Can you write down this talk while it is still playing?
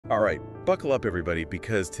All right, buckle up, everybody,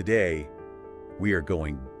 because today we are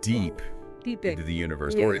going deep into the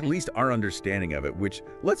universe, or at least our understanding of it, which,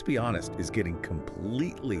 let's be honest, is getting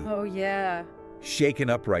completely shaken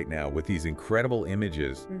up right now with these incredible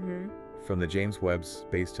images from the James Webb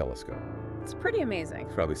Space Telescope. It's pretty amazing.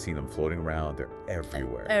 You've probably seen them floating around. They're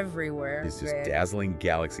everywhere. Everywhere. It's just dazzling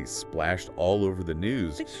galaxies splashed all over the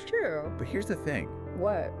news. It's true. But here's the thing.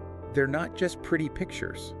 What? They're not just pretty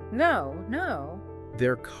pictures. No.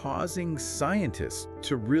 They're causing scientists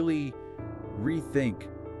to really rethink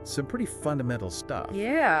some pretty fundamental stuff.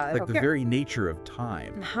 Yeah. Like the very nature of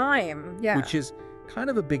time. Time, yeah. Which is kind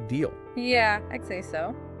of a big deal. Yeah, I'd say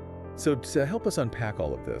so. So to help us unpack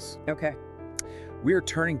all of this, Okay. we are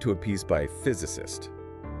turning to a piece by physicist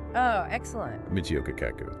Oh, excellent. Michio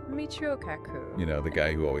Kaku. Michio Kaku. You know, the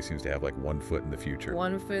guy who always seems to have like 1 foot in the future.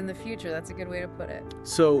 1 foot in the future. That's a good way to put it.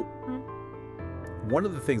 So one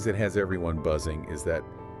of the things that has everyone buzzing is that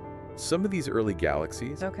some of these early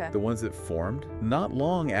galaxies, the ones that formed not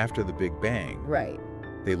long after the Big Bang,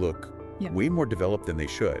 they look way more developed than they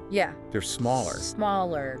should. Yeah. They're smaller.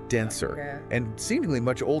 Smaller. Denser. And seemingly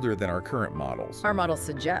much older than our current models. Our model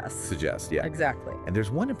suggests. Yeah. Exactly. And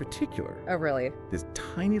there's one in particular. Oh, really? This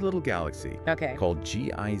tiny little galaxy called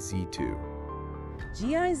GIZ2.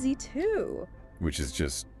 GIZ2? Which is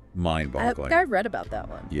just mind-boggling. I read about that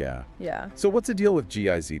one. Yeah. Yeah. So what's the deal with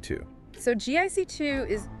GIZ2? So GIZ2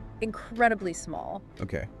 is incredibly small.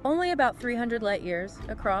 Okay. Only about 300 light years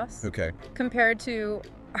across. Okay. Compared to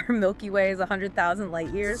our Milky Way is 100,000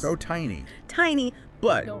 light years. So tiny. Tiny.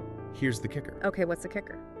 But here's the kicker. Okay, what's the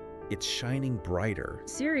kicker? It's shining brighter.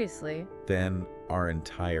 Seriously? Than our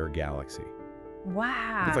entire galaxy.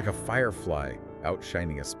 Wow. It's like a firefly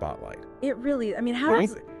outshining a spotlight. It really, I mean,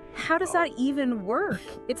 how does that even work?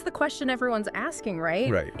 It's the question everyone's asking, right?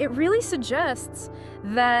 Right. It really suggests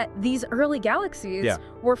that these early galaxies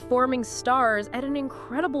were forming stars at an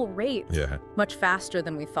incredible rate, much faster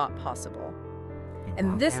than we thought possible.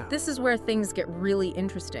 And this is where things get really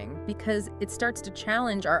interesting, because it starts to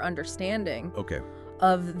challenge our understanding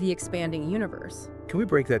of the expanding universe. Can we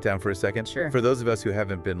break that down for a second? Sure. For those of us who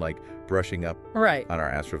haven't been like brushing up on our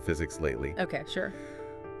astrophysics lately. Okay, sure.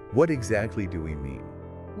 What exactly do we mean?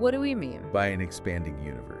 What do we mean? By an expanding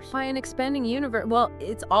universe. By an expanding universe, well,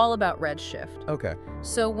 it's all about redshift. Okay.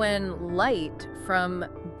 So when light from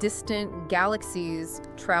distant galaxies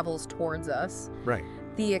travels towards us,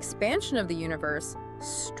 the expansion of the universe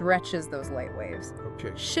stretches those light waves,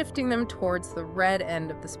 shifting them towards the red end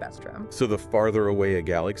of the spectrum. So the farther away a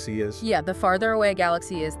galaxy is? Yeah, the farther away a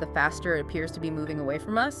galaxy is, the faster it appears to be moving away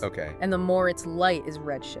from us. Okay. And the more its light is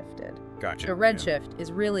redshifted. Gotcha. So redshift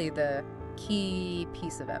is really the key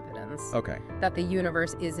piece of evidence that the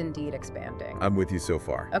universe is indeed expanding. I'm with you so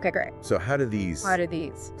far. Okay, great. So how do these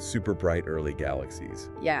super bright early galaxies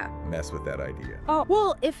mess with that idea? Oh,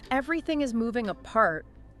 well, if everything is moving apart,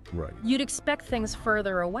 right, you'd expect things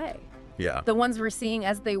further away. Yeah. The ones we're seeing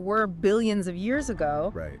as they were billions of years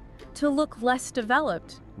ago to look less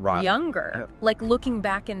developed, younger, like looking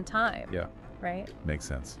back in time. Yeah. Right? Makes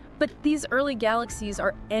sense. But these early galaxies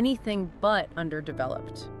are anything but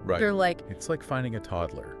underdeveloped. Right. They're like... It's like finding a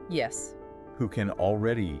toddler. Yes. Who can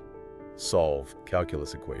already solve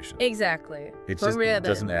calculus equations. Exactly. It just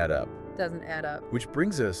doesn't add up. Doesn't add up. Which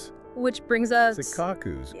brings us to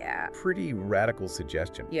Kaku's pretty radical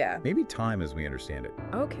suggestion. Yeah. Maybe time as we understand it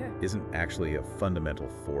isn't actually a fundamental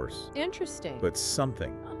force. Interesting. But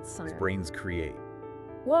something brains create.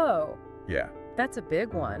 Whoa. Yeah. That's a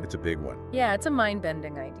big one. It's a big one. Yeah, it's a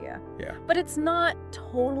mind-bending idea. Yeah. But it's not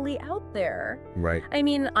totally out there. Right. I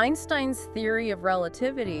mean, Einstein's theory of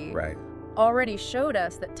relativity already showed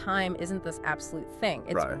us that time isn't this absolute thing.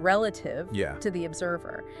 It's relative to the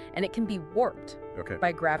observer, and it can be warped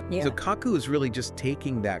by gravity. So Kaku is really just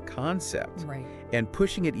taking that concept and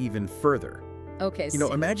pushing it even further. Okay. You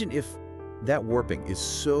know, imagine if that warping is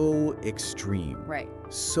so extreme,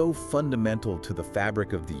 so fundamental to the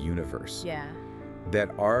fabric of the universe,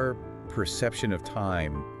 that our perception of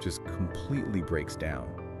time just completely breaks down.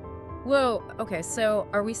 Whoa, okay, so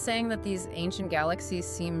are we saying that these ancient galaxies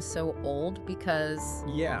seem so old because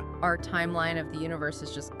our timeline of the universe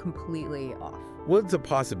is just completely off? Well, it's a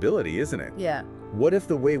possibility, isn't it? Yeah. What if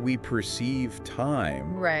the way we perceive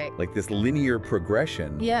time, like this linear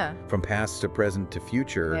progression from past to present to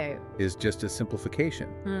future, is just a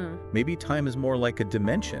simplification? Maybe time is more like a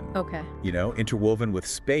dimension, you know, interwoven with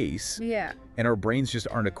space, and our brains just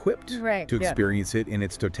aren't equipped to experience it in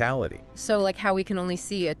its totality. So like how we can only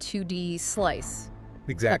see a 2D slice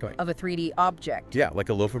of a 3D object. Yeah, like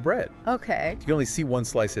a loaf of bread. Okay. You can only see one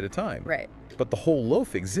slice at a time. Right. But the whole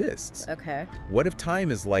loaf exists. Okay. What if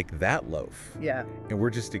time is like that loaf? Yeah. And we're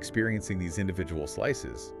just experiencing these individual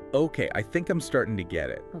slices? Okay, I think I'm starting to get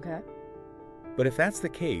it. Okay. But if that's the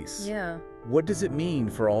case, yeah, what does it mean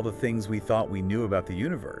for all the things we thought we knew about the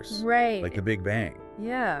universe? Right. Like the Big Bang.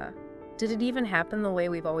 Yeah. Did it even happen the way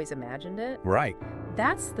we've always imagined it? Right.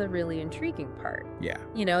 That's the really intriguing part. Yeah.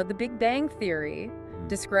 You know, the Big Bang Theory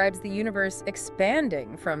describes the universe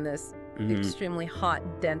expanding from this extremely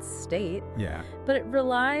hot, dense state. Yeah. But it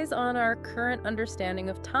relies on our current understanding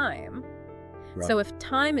of time. Right. So if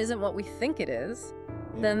time isn't what we think it is,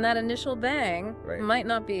 then that initial bang might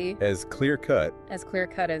not be as clear-cut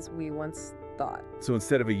as we once thought. So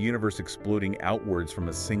instead of a universe exploding outwards from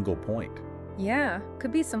a single point. Yeah,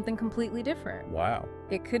 could be something completely different. Wow.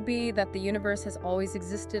 It could be that the universe has always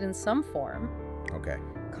existed in some form. Okay.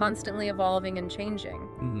 Constantly evolving and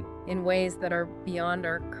changing in ways that are beyond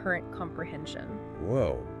our current comprehension.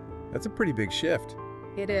 Whoa, that's a pretty big shift.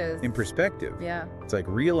 It is. In perspective. Yeah. It's like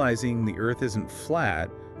realizing the Earth isn't flat,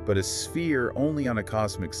 but a sphere only on a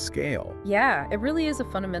cosmic scale. Yeah, it really is a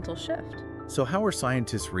fundamental shift. So how are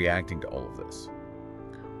scientists reacting to all of this?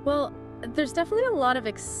 Well, there's definitely a lot of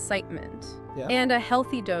excitement and a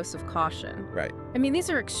healthy dose of caution. Right. I mean, these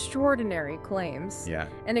are extraordinary claims. Yeah.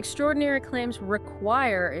 And extraordinary claims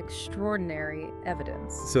require extraordinary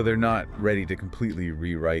evidence. So they're not ready to completely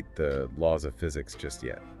rewrite the laws of physics just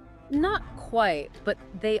yet? Not quite, but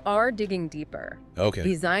they are digging deeper. Okay.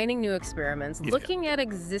 Designing new experiments, looking at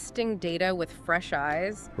existing data with fresh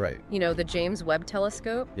eyes. Right. You know, the James Webb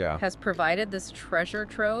Telescope has provided this treasure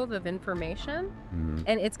trove of information.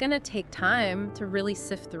 And it's going to take time to really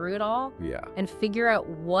sift through it all and figure out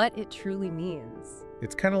what it truly means.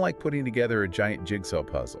 It's kind of like putting together a giant jigsaw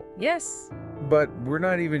puzzle. Yes. But we're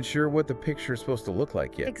not even sure what the picture is supposed to look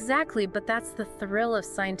like yet. Exactly, but that's the thrill of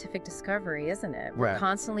scientific discovery, isn't it? We're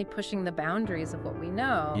constantly pushing the boundaries of what we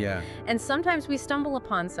know. Yeah. And sometimes we stumble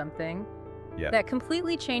upon something that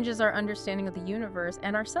completely changes our understanding of the universe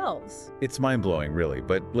and ourselves. It's mind-blowing, really,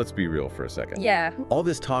 but let's be real for a second. Yeah. All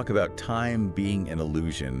this talk about time being an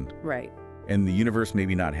illusion. Right. And the universe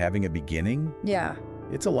maybe not having a beginning. Yeah.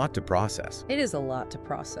 It's a lot to process. It is a lot to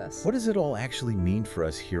process. What does it all actually mean for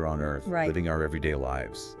us here on Earth, living our everyday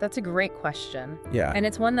lives? That's a great question. Yeah. And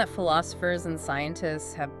it's one that philosophers and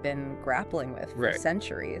scientists have been grappling with for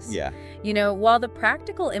centuries. Yeah. You know, while the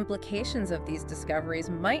practical implications of these discoveries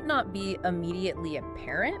might not be immediately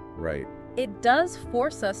apparent, it does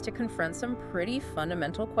force us to confront some pretty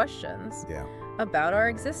fundamental questions about our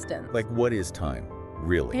existence. Like, what is time,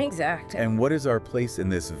 really? Exactly. And what is our place in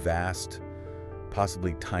this vast,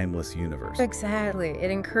 possibly timeless universe? Exactly.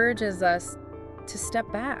 It encourages us to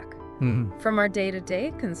step back from our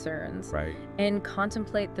day-to-day concerns and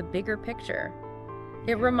contemplate the bigger picture.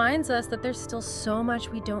 It reminds us that there's still so much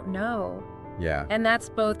we don't know. Yeah. And that's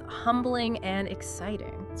both humbling and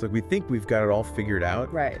exciting. It's like we think we've got it all figured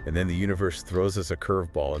out. Right. And then the universe throws us a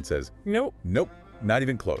curveball and says, nope. Nope. Not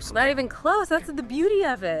even close. Not even close. That's the beauty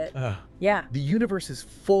of it. Yeah. The universe is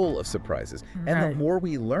full of surprises. And the more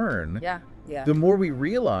we learn, the more we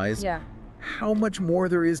realize how much more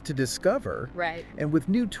there is to discover. Right. And with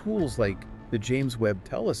new tools like the James Webb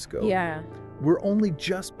Telescope, we're only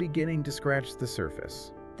just beginning to scratch the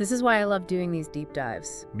surface. This is why I love doing these deep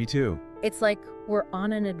dives. Me too. It's like we're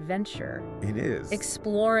on an adventure. It is.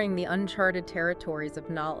 Exploring the uncharted territories of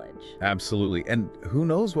knowledge. Absolutely. And who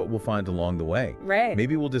knows what we'll find along the way. Right.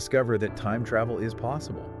 Maybe we'll discover that time travel is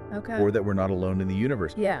possible. Okay. Or that we're not alone in the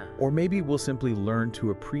universe. Yeah. Or maybe we'll simply learn to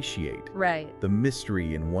appreciate the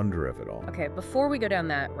mystery and wonder of it all. Okay, before we go down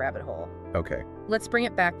that rabbit hole, let's bring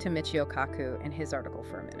it back to Michio Kaku and his article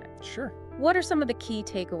for a minute. Sure. What are some of the key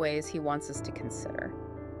takeaways he wants us to consider?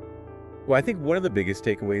 Well, I think one of the biggest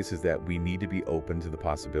takeaways is that we need to be open to the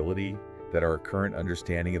possibility that our current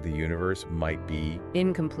understanding of the universe might be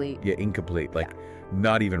incomplete. Yeah, incomplete. Like,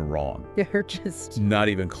 not even wrong. They're just not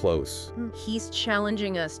even close. He's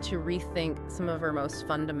challenging us to rethink some of our most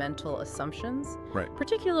fundamental assumptions,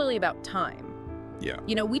 particularly about time. Yeah.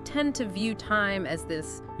 You know, we tend to view time as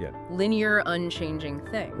this linear, unchanging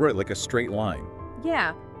thing. Right, like a straight line.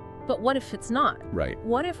 Yeah. But what if it's not? Right.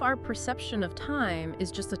 What if our perception of time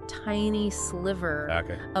is just a tiny sliver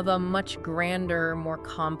of a much grander, more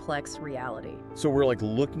complex reality? So we're like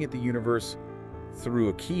looking at the universe through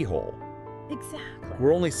a keyhole. Exactly.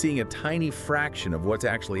 We're only seeing a tiny fraction of what's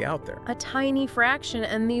actually out there. A tiny fraction,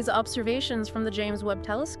 and these observations from the James Webb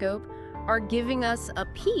Telescope are giving us a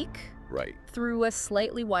peek through a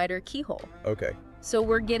slightly wider keyhole. Okay. So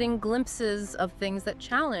we're getting glimpses of things that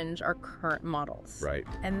challenge our current models. Right.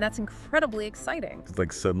 And that's incredibly exciting. It's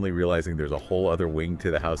like suddenly realizing there's a whole other wing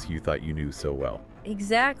to the house you thought you knew so well.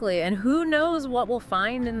 Exactly. And who knows what we'll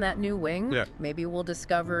find in that new wing? Yeah. Maybe we'll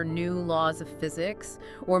discover new laws of physics,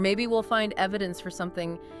 or maybe we'll find evidence for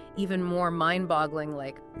something even more mind-boggling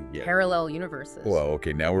like parallel universes. Well,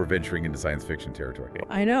 okay, now we're venturing into science fiction territory.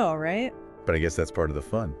 I know, right? But I guess that's part of the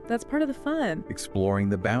fun. That's part of the fun. Exploring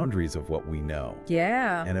the boundaries of what we know.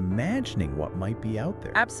 Yeah. And imagining what might be out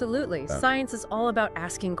there. Absolutely. Science is all about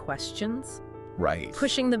asking questions. Right.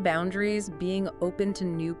 Pushing the boundaries, being open to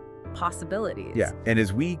new possibilities. Yeah, and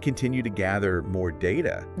as we continue to gather more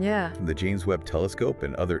data from the James Webb Telescope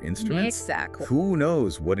and other instruments, who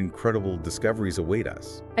knows what incredible discoveries await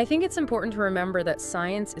us. I think it's important to remember that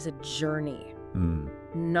science is a journey,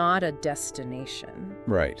 not a destination.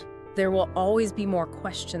 Right. There will always be more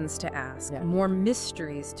questions to ask, more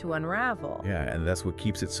mysteries to unravel. Yeah, and that's what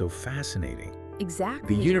keeps it so fascinating.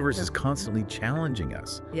 Exactly. The universe is constantly challenging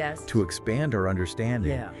us to expand our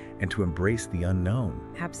understanding and to embrace the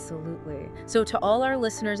unknown. Absolutely. So to all our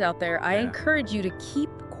listeners out there, I encourage you to keep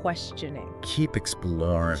questioning. Keep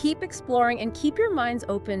exploring. Keep exploring and keep your minds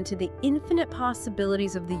open to the infinite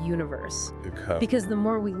possibilities of the universe. Because the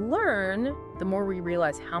more we learn, the more we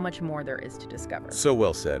realize how much more there is to discover. So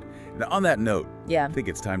well said. Now, on that note, I think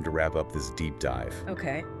it's time to wrap up this deep dive.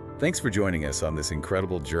 Okay. Thanks for joining us on this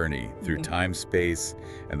incredible journey through time, space,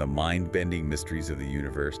 and the mind-bending mysteries of the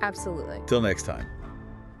universe. Absolutely. Till next time,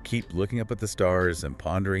 keep looking up at the stars and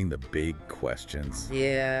pondering the big questions.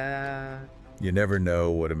 Yeah. You never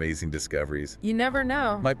know what amazing discoveries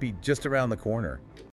might be just around the corner.